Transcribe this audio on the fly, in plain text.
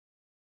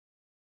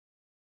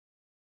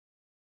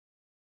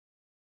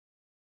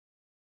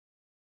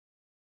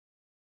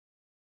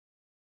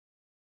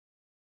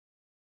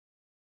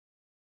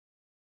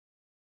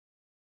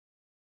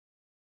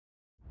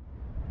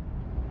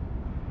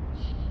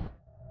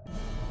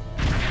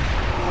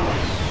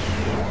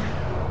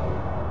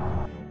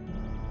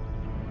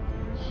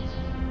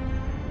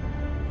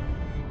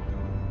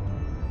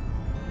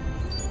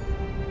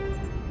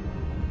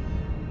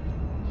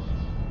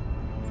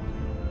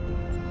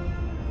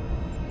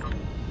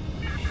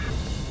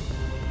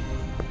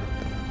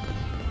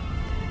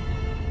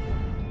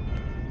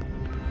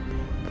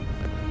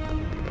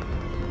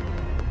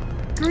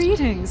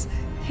Greetings.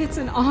 It's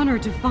an honor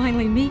to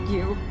finally meet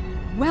you.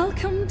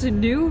 Welcome to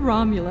New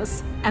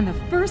Romulus and the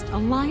first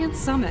Alliance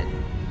Summit.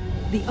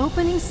 The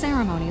opening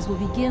ceremonies will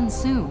begin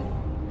soon.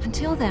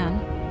 Until then,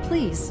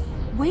 please,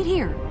 wait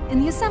here in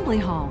the assembly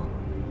hall.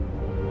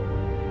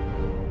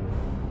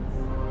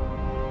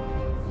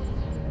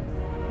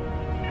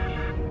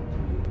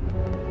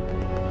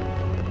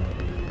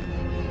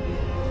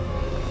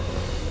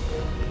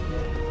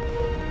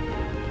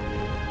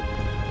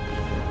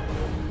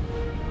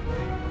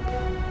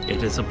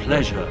 It is a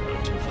pleasure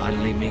to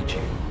finally meet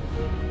you.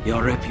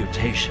 Your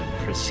reputation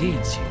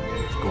precedes you,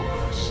 of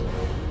course.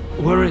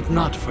 Were it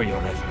not for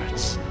your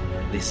efforts,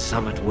 this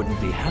summit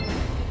wouldn't be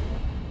happening.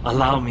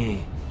 Allow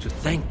me to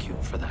thank you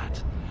for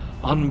that,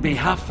 on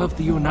behalf of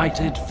the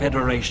United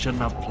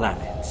Federation of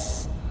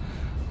Planets.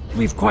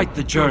 We've quite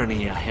the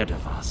journey ahead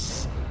of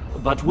us,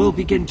 but we'll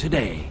begin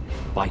today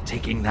by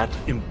taking that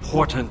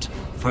important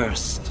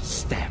first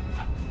step.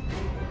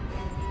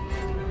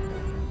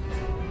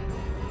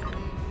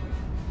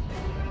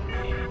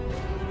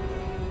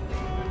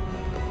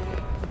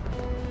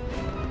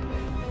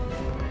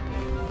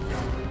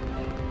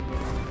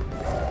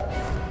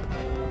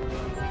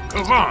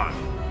 Come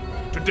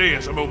on! Today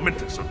is a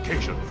momentous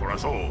occasion for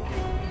us all.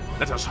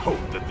 Let us hope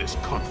that this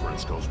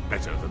conference goes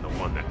better than the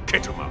one at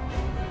Ketama.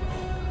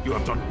 You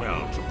have done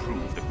well to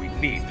prove that we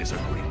need this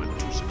agreement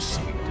to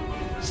succeed.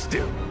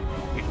 Still,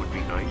 it would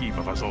be naive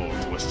of us all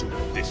to assume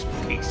that this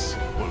peace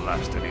will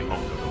last any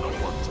longer than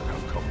the ones that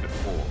have come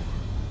before.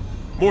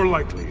 More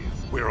likely,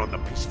 we're on the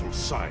peaceful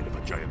side of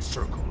a giant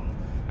circle,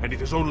 and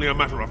it is only a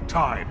matter of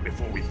time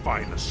before we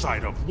find the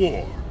side of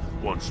war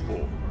once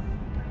more.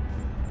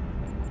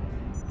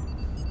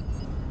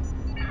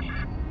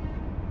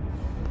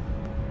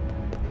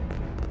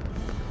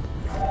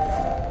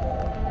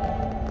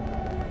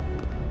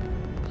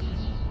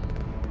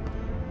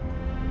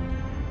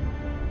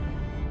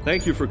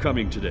 Thank you for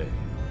coming today.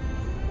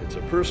 It's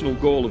a personal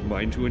goal of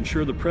mine to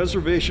ensure the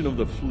preservation of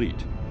the fleet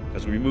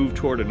as we move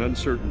toward an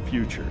uncertain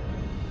future,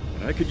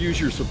 and I could use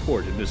your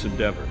support in this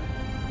endeavor.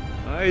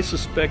 I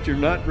suspect you're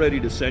not ready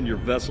to send your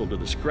vessel to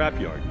the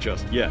scrapyard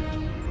just yet.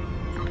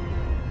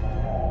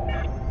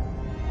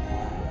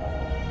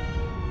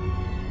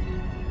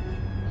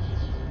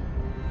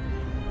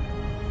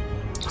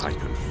 I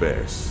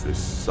confess,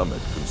 this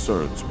summit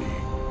concerns me.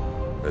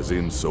 As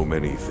in so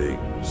many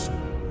things,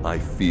 I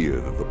fear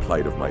that the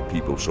plight of my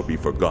people shall be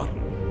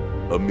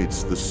forgotten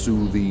amidst the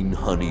soothing,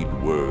 honeyed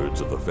words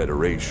of the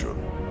Federation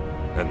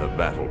and the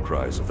battle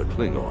cries of the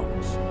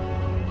Klingons.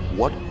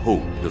 What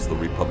hope does the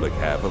Republic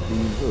have of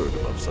being heard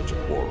of such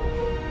a quarrel?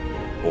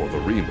 Or the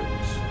Remans?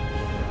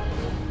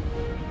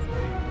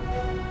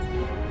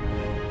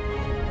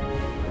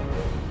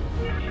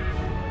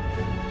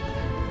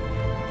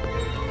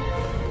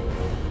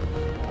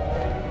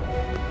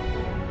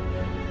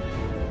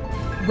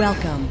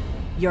 Welcome.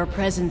 Your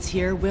presence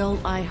here will,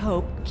 I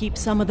hope, keep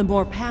some of the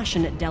more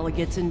passionate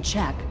delegates in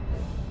check.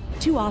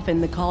 Too often,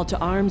 the call to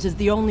arms is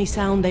the only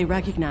sound they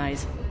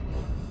recognize.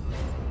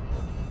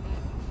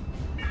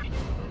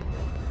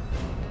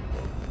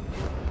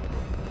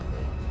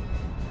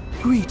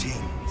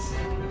 Greetings.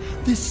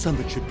 This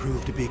summit should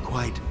prove to be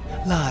quite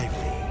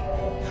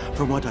lively.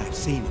 From what I've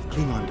seen of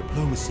Klingon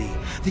diplomacy,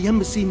 the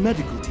embassy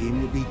medical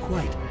team will be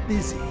quite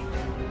busy.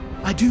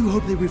 I do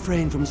hope they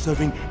refrain from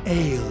serving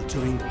ale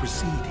during the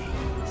proceedings.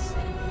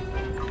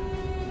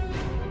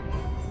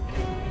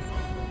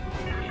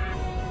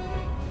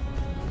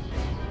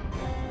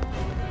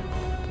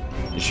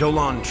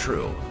 Jolan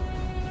True.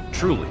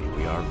 Truly,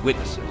 we are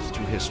witnesses to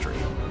history.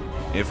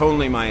 If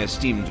only my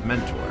esteemed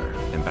mentor,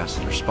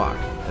 Ambassador Spock,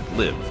 had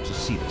lived to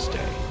see this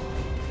day.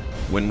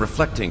 When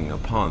reflecting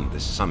upon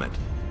this summit,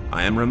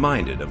 I am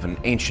reminded of an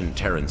ancient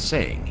Terran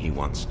saying he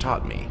once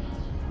taught me.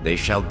 They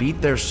shall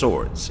beat their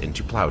swords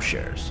into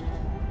plowshares.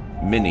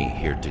 Many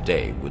here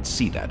today would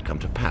see that come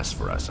to pass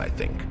for us, I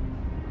think.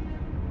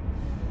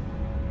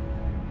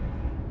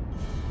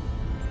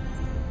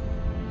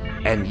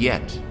 And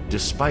yet,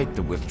 despite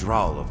the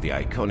withdrawal of the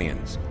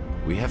Iconians,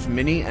 we have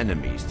many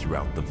enemies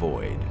throughout the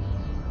void.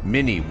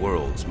 Many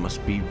worlds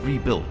must be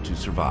rebuilt to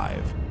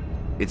survive.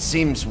 It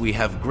seems we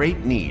have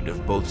great need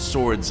of both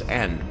swords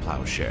and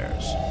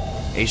plowshares.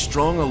 A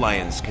strong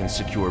alliance can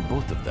secure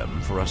both of them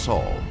for us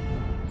all.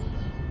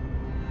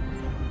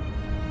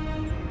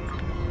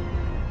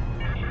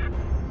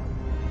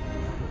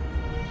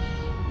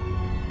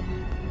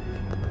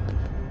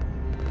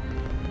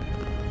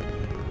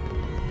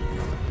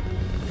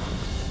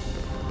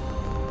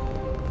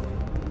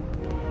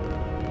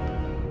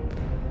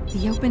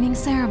 The opening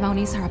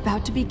ceremonies are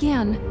about to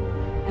begin.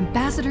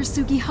 Ambassador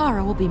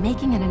Sugihara will be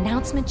making an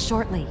announcement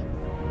shortly.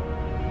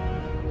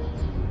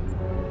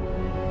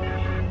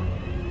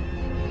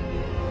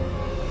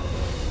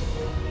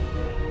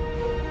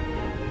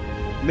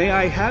 May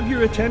I have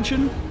your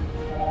attention?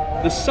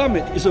 The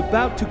summit is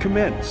about to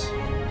commence.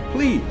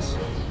 Please,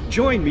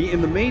 join me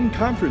in the main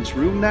conference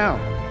room now.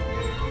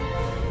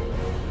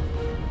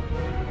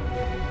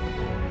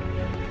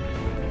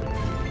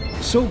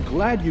 So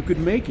glad you could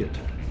make it.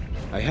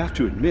 I have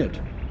to admit,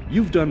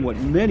 You've done what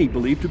many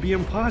believe to be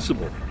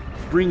impossible,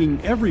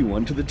 bringing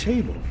everyone to the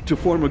table to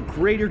form a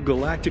greater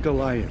galactic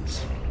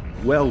alliance.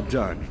 Well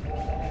done.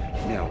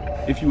 Now,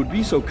 if you would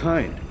be so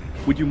kind,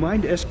 would you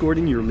mind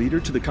escorting your leader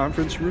to the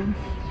conference room?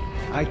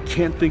 I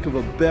can't think of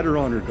a better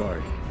honor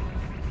guard.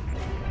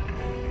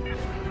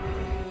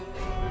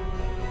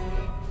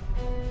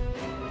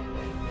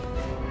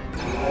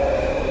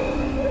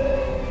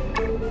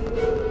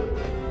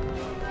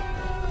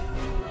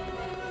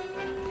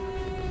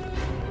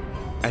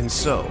 And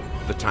so,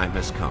 the time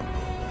has come.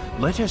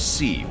 Let us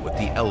see what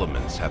the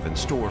elements have in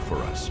store for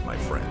us, my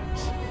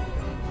friends.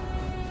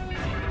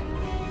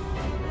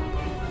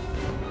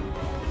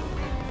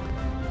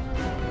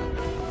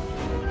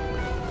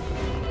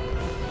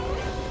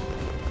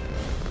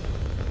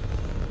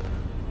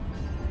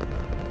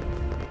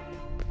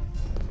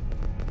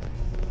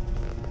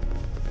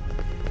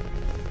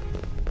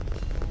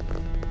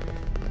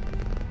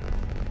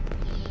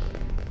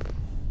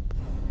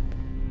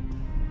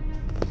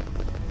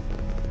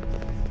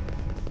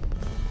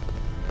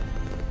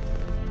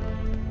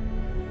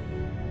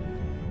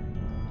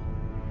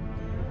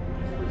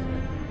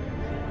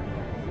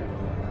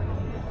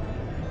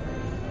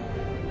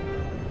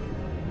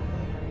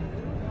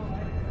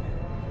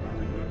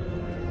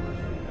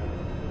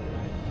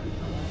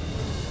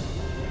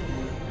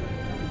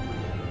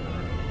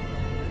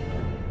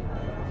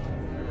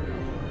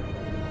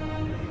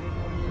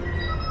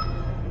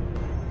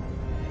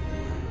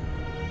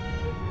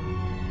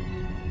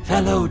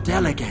 Fellow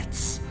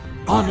delegates,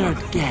 honored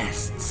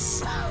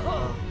guests,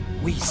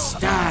 we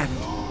stand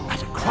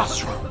at a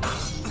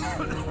crossroads.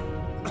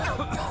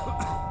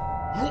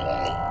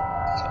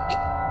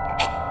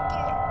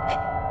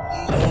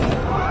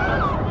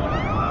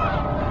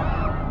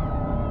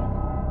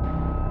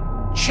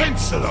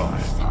 Chancellor,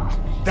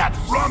 that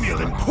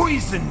Romulan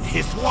poisoned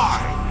his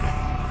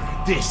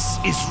wine. This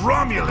is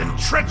Romulan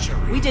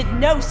treachery. We did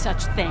no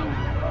such thing.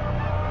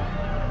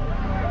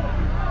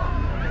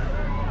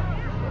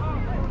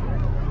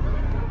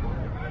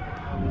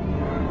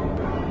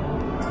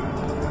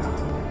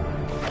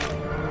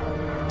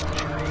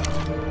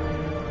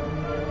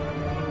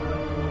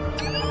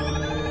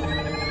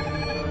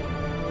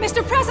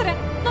 Mr. President,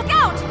 look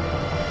out!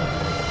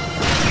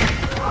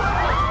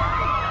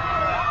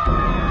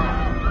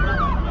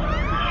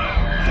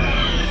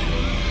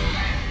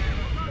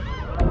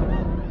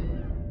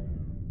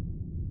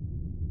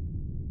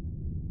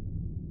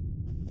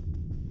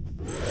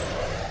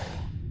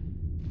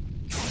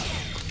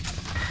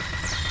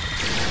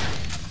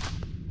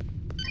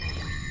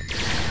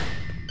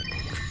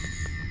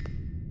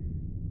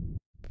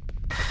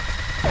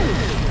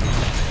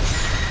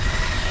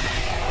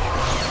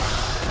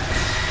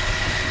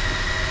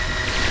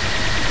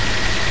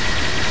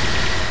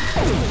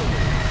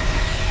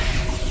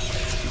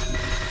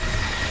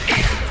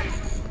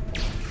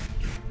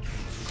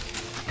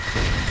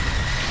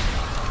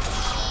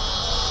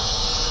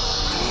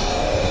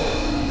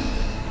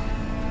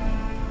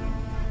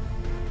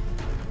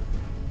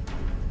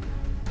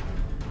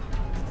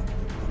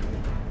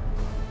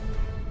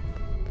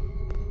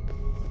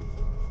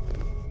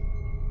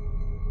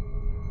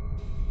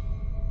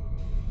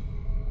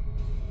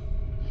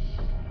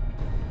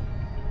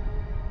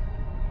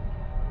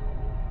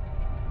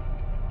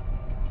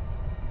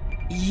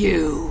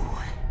 You.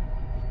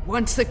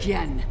 Once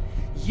again,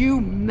 you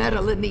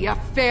meddle in the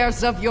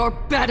affairs of your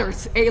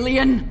betters,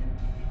 alien!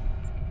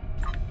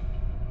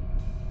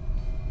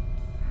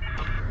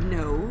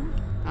 No,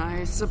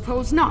 I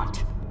suppose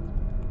not.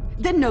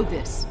 Then know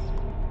this.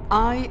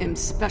 I am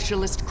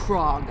Specialist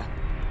Krog.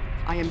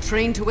 I am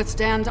trained to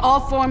withstand all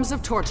forms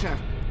of torture.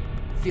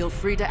 Feel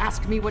free to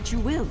ask me what you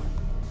will.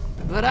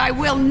 But I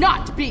will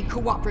not be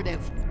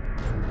cooperative.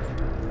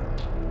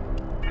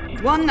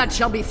 One that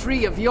shall be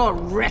free of your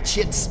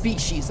wretched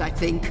species, I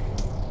think.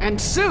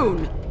 And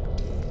soon!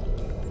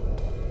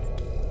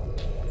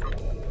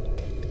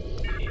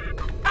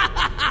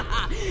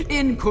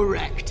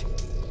 Incorrect.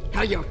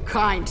 How your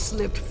kind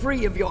slipped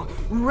free of your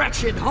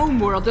wretched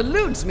homeworld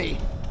eludes me.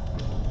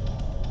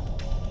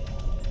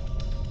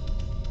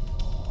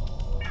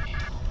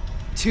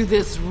 To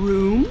this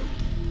room?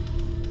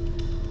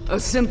 A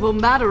simple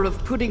matter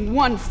of putting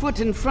one foot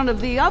in front of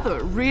the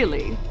other,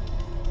 really.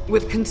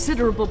 With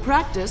considerable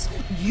practice,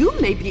 you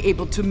may be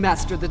able to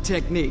master the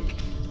technique,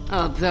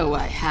 although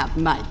I have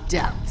my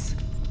doubts.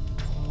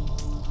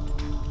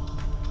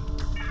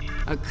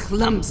 A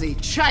clumsy,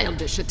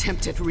 childish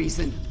attempt at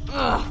reason.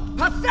 Ugh,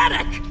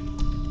 pathetic!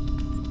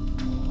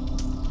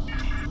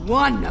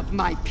 One of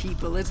my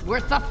people is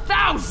worth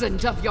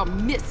 1,000 of your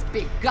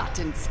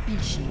misbegotten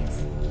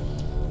species.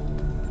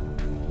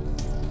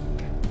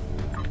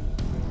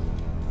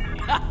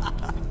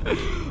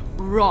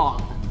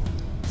 Wrong.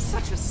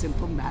 Such a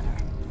simple matter.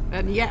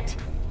 And yet,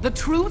 the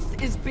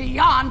truth is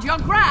beyond your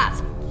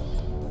grasp.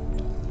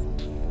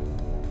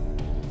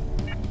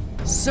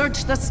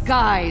 Search the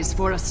skies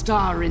for a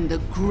star in the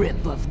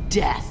grip of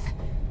death,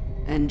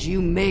 and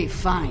you may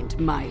find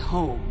my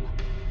home.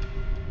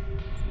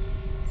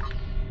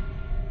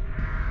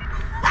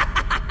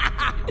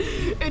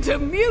 It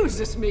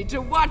amuses me to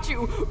watch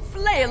you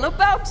flail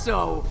about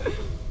so.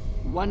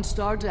 1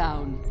 star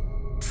down.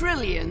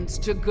 Trillions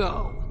to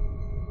go.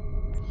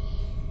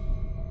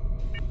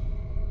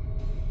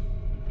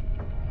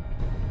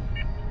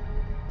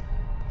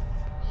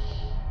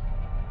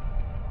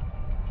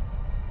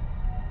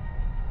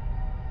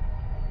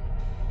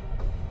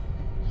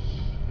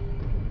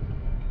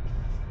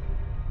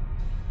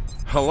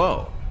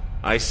 Hello.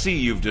 I see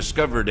you've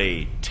discovered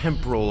a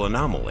temporal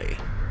anomaly.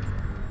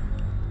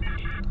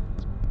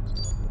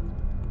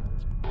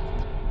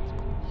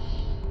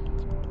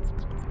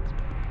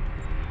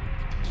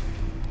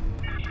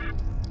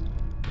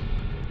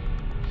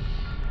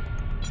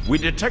 We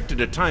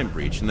detected a time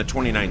breach in the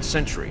 29th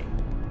century.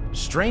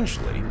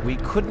 Strangely, we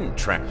couldn't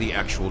track the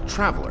actual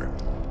traveler,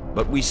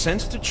 but we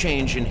sensed a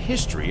change in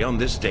history on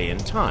this day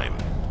and time.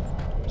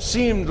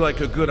 Seemed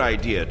like a good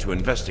idea to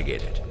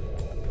investigate it.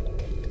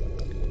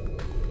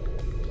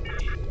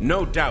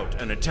 No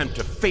doubt an attempt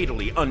to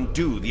fatally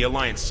undo the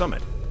Alliance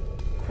Summit.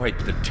 Quite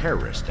the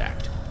terrorist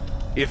act.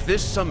 If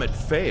this summit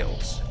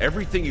fails,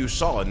 everything you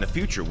saw in the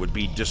future would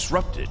be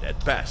disrupted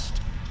at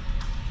best.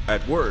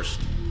 At worst,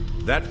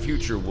 that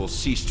future will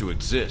cease to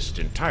exist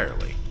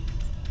entirely.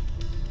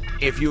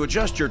 If you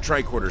adjust your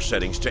tricorder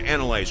settings to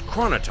analyze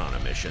chronoton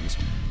emissions,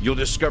 you'll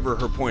discover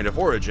her point of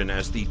origin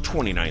as the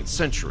 29th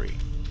century.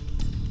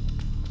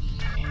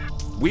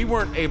 We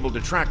weren't able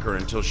to track her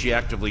until she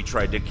actively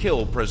tried to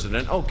kill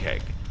President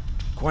Okeg.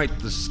 Quite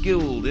the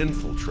skilled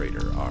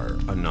infiltrator, our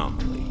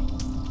anomaly.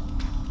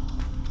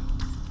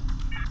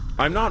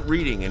 I'm not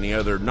reading any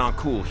other not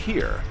cool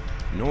here,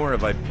 nor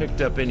have I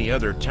picked up any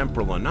other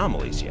temporal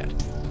anomalies yet.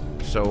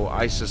 So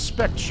I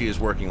suspect she is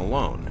working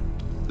alone.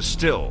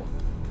 Still,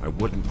 I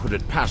wouldn't put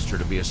it past her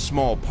to be a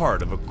small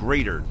part of a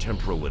greater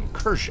temporal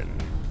incursion.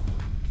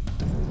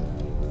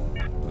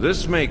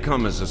 This may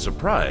come as a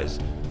surprise,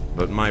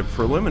 but my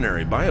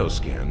preliminary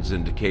bioscans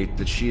indicate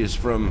that she is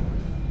from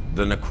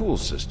the Nakul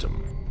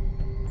system.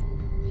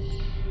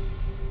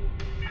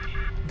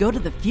 Go to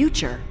the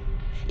future?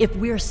 If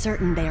we're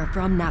certain they are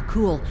from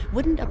Nakul,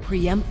 wouldn't a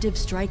preemptive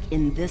strike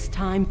in this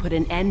time put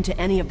an end to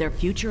any of their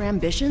future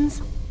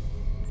ambitions?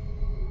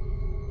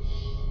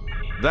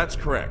 That's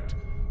correct.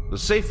 The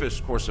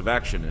safest course of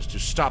action is to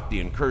stop the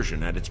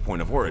incursion at its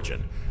point of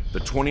origin, the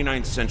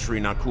 29th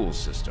century Nakul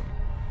system.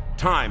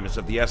 Time is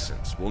of the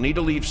essence. We'll need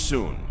to leave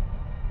soon.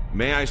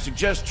 May I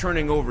suggest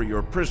turning over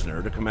your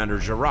prisoner to Commander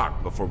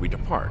Jarak before we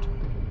depart?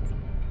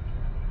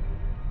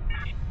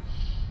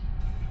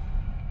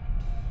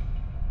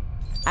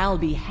 I'll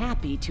be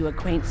happy to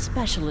acquaint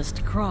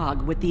Specialist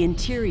Krog with the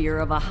interior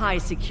of a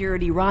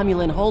high-security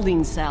Romulan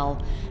holding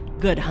cell.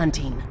 Good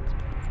hunting.